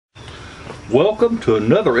Welcome to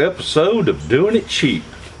another episode of Doing It Cheap.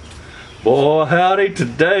 Boy, howdy,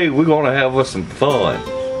 today we're going to have us some fun.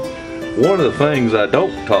 One of the things I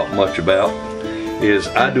don't talk much about is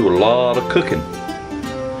I do a lot of cooking.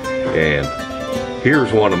 And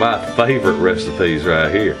here's one of my favorite recipes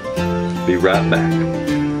right here. Be right back.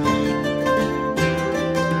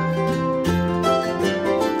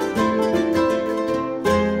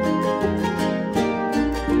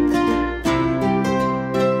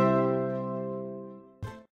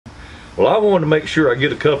 Well, I wanted to make sure I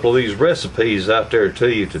get a couple of these recipes out there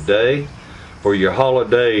to you today for your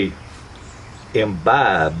holiday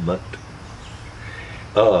imbibement.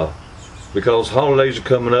 Because holidays are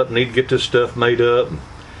coming up, need to get this stuff made up.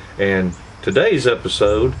 And today's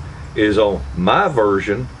episode is on my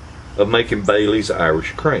version of making Bailey's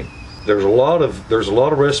Irish cream. There's a lot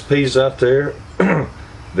of recipes out there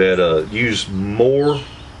that use more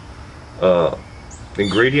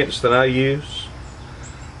ingredients than I use.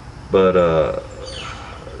 But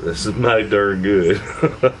this is mighty darn good.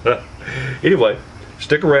 Anyway,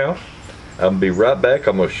 stick around. I'm going to be right back.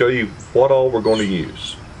 I'm going to show you what all we're going to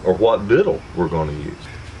use, or what little we're going to use.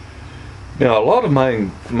 Now, a lot of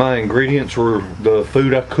my ingredients were the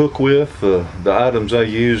food I cook with. The items I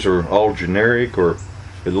use are all generic, or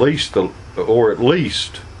at least the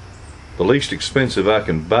least expensive I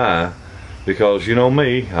can buy, because you know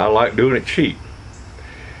me, I like doing it cheap.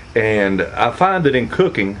 And I find that in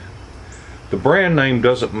cooking, the brand name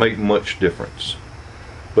doesn't make much difference.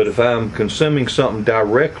 But if I'm consuming something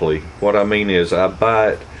directly, what I mean is I buy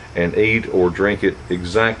it and eat or drink it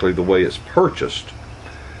exactly the way it's purchased,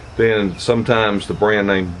 then sometimes the brand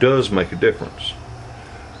name does make a difference.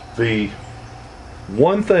 The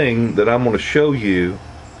one thing that I'm going to show you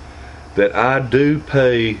that I do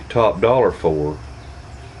pay top dollar for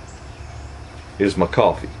is my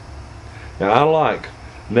coffee. Now, I like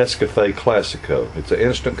Nescafe Classico. It's an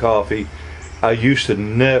instant coffee. I used to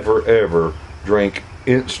never ever drink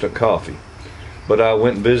instant coffee, but I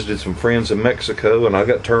went and visited some friends in Mexico and I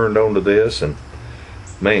got turned on to this, and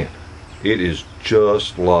man, it is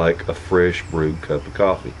just like a fresh brewed cup of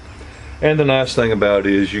coffee. And the nice thing about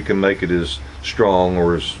it is you can make it as strong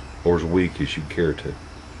or as weak as you care to.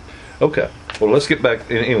 Okay, well, let's get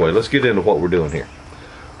back. Anyway, let's get into what we're doing here.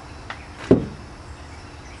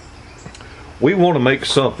 We want to make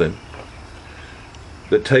something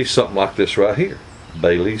that tastes something like this right here,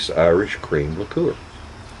 Bailey's Irish Cream Liqueur.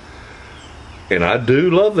 And I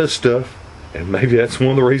do love this stuff, and maybe that's one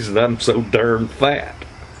of the reasons I'm so darn fat,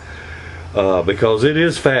 because it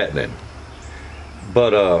is fattening.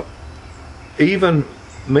 But even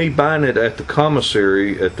me buying it at the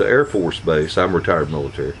commissary at the Air Force Base, I'm retired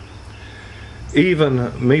military,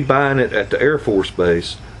 even me buying it at the Air Force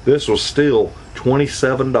Base, this was still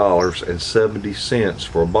 $27.70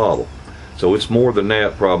 for a bottle. So it's more than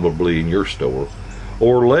that probably in your store,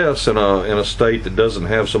 or less in a state that doesn't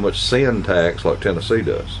have so much sin tax like Tennessee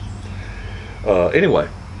does. Anyway,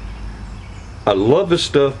 I love this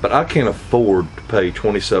stuff, but I can't afford to pay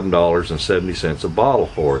 $27.70 a bottle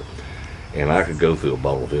for it. And I could go through a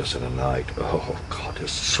bottle of this in a night. Oh God, this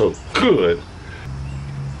is so good.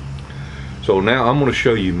 So now I'm going to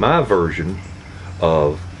show you my version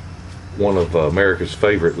of one of America's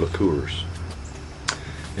favorite liqueurs.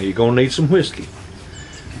 Now you're going to need some whiskey.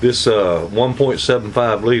 This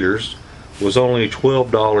 1.75 liters was only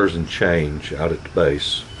 $12 and change out at the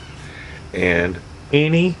base. And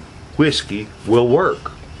any whiskey will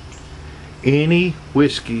work. Any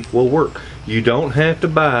whiskey will work. You don't have to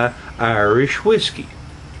buy Irish whiskey.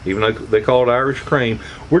 Even though they call it Irish cream,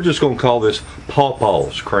 we're just going to call this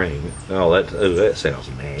Pawpaw's cream. Oh, that sounds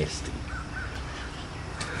nasty.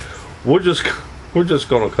 We're just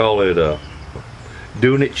going to call it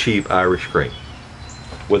Doing It Cheap Irish Cream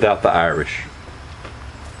without the Irish.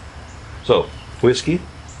 So, whiskey.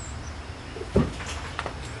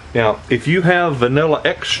 Now, if you have vanilla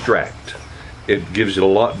extract, it gives it a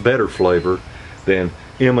lot better flavor than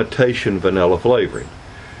imitation vanilla flavoring.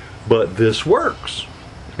 But this works.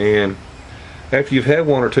 And after you've had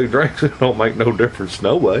one or two drinks, it don't make no difference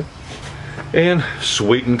no way. And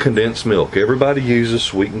sweetened condensed milk. Everybody uses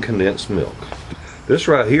sweetened condensed milk. This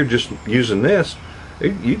right here, just using this,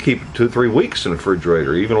 you keep it 2 or 3 weeks in the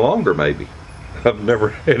refrigerator, even longer maybe. I've never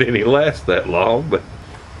had any last that long, but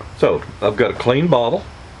so I've got a clean bottle.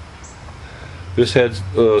 This has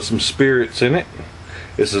some spirits in it.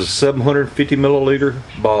 This is a 750 milliliter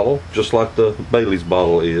bottle, just like the Bailey's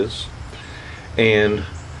bottle is. And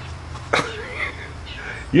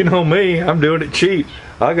you know me, I'm doing it cheap.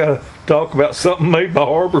 I gotta talk about something made by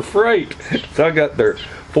Harbor Freight. So I got their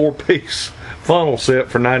 4-piece funnel set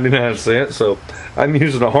for 99 cents, so I'm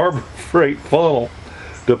using a Harbor Freight funnel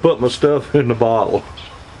to put my stuff in the bottle.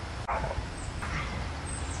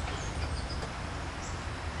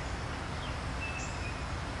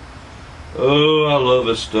 Oh, I love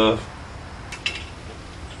this stuff.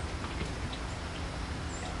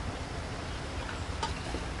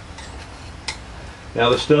 Now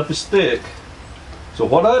the stuff is thick, so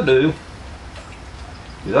what I do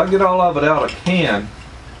is I get all of it out of a can,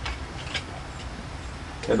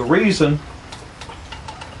 and the reason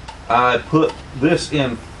I put this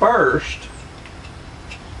in first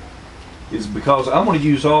is because I'm going to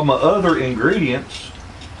use all my other ingredients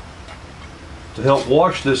to help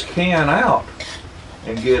wash this can out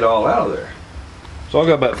and get it all out of there. So I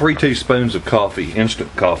got about 3 teaspoons of coffee,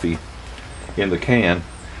 instant coffee, in the can.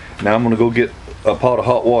 Now I'm going to go get a pot of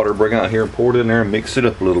hot water, bring it out here and pour it in there and mix it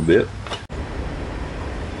up a little bit.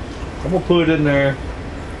 I'm going to put it in there,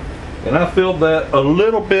 and I filled that a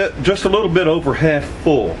little bit, just a little bit over half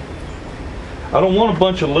full. I don't want a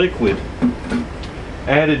bunch of liquid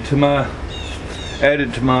added to my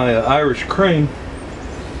Irish cream,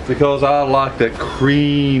 because I like that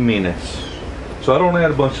creaminess. So I don't add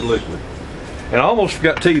a bunch of liquid. And I almost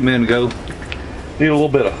forgot to tell you a minute ago, need a little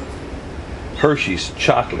bit of Hershey's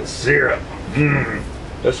chocolate syrup.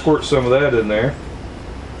 Let's squirt some of that in there.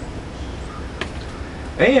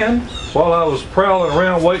 And while I was prowling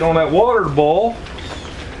around waiting on that water to boil,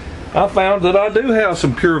 I found that I do have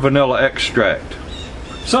some pure vanilla extract.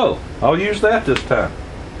 So I'll use that this time.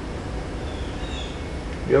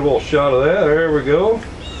 Get a little shot of that. There we go.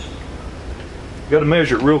 Got to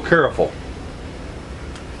measure it real careful.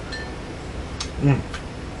 Yeah,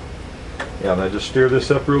 now just stir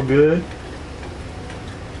this up real good.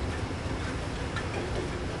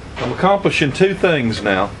 I'm accomplishing 2 things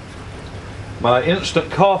now. My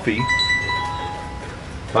instant coffee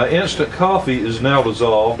is now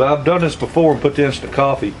dissolved. I've done this before and put the instant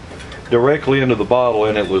coffee directly into the bottle,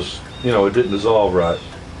 and it was, you know, it didn't dissolve right.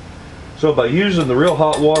 So by using the real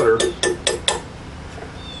hot water,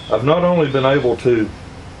 I've not only been able to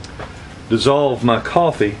dissolve my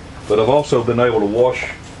coffee, but I've also been able to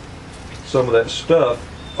wash some of that stuff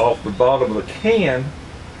off the bottom of the can,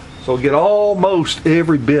 so I get almost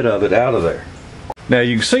every bit of it out of there. Now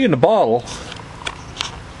you can see in the bottle,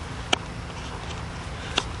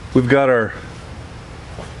 we've got our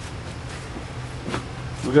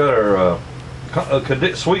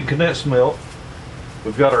sweet condensed milk.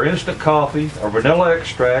 We've got our instant coffee, our vanilla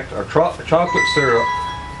extract, our chocolate syrup.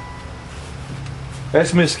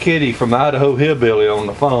 That's Miss Kitty from the Idaho Hillbilly on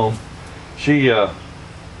the phone.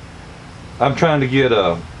 I'm trying to get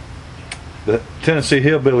the Tennessee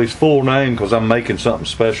Hillbilly's full name because I'm making something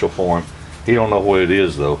special for him. He don't know what it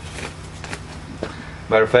is though.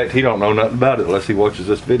 Matter of fact, he don't know nothing about it unless he watches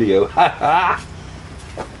this video.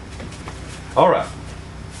 Alright.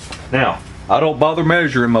 Now, I don't bother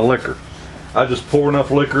measuring my liquor. I just pour enough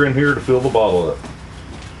liquor in here to fill the bottle up.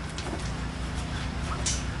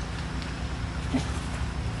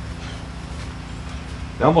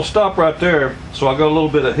 Now I'm going to stop right there so I got a little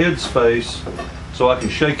bit of head space so I can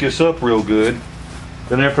shake this up real good.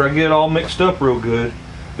 Then after I get it all mixed up real good,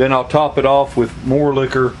 then I'll top it off with more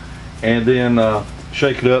liquor and then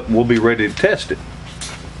shake it up, and we'll be ready to test it.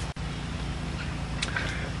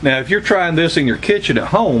 Now if you're trying this in your kitchen at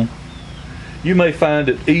home, you may find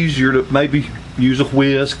it easier to maybe use a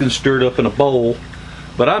whisk and stir it up in a bowl,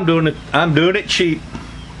 but I'm doing it cheap.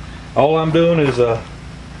 All I'm doing is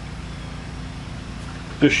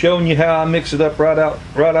just showing you how I mix it up right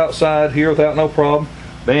outside here without no problem.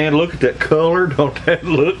 Man, look at that color. Don't that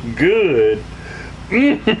look good?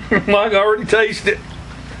 I can already taste it.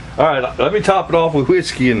 Alright, let me top it off with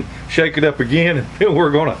whiskey and shake it up again, and then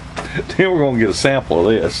we're gonna get a sample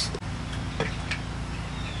of this.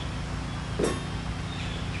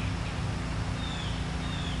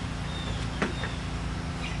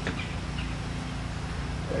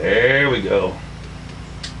 There we go.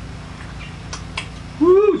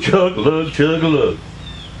 Woo, chug-a-lug, chug-a-lug.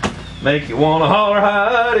 Make you wanna holler,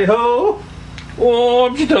 hidey-ho.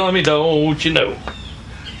 Won't you tell me, don't you know?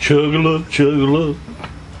 Chug-a-lug, chug-a-lug.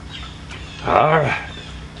 Alright.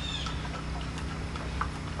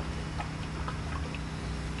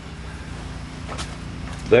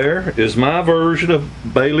 There is my version of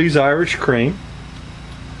Bailey's Irish Cream.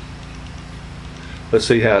 Let's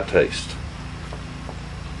see how it tastes.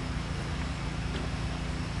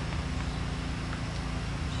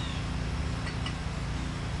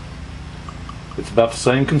 It's about the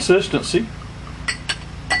same consistency.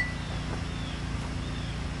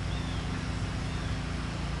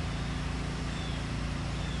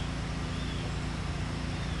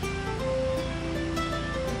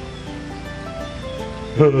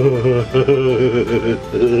 Oh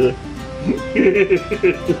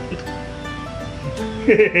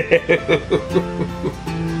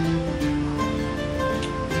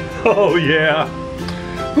yeah.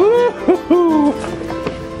 Woo-hoo-hoo.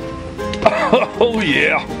 Oh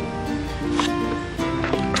yeah.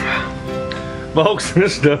 Folks,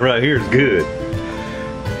 this stuff right here is good.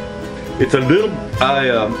 It's a little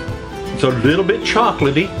bit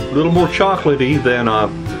chocolatey, a little more chocolatey than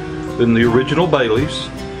the original Bailey's.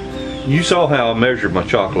 You saw how I measured my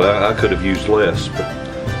chocolate. I could have used less, but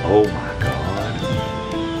oh my God.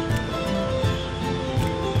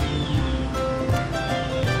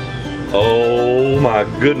 Oh my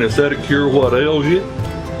goodness, that'll cure what ails you.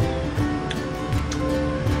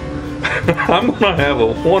 I'm gonna have a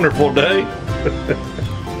wonderful day.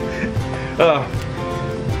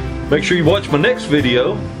 Make sure you watch my next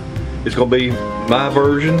video. It's gonna be my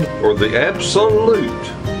version, or the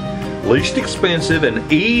absolute least expensive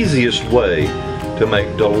and easiest way to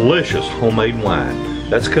make delicious homemade wine.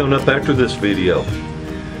 That's coming up after this video.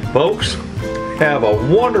 Folks, have a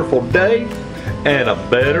wonderful day and a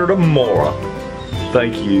better tomorrow.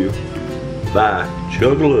 Thank you. Bye.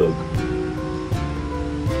 Chug-a-lug.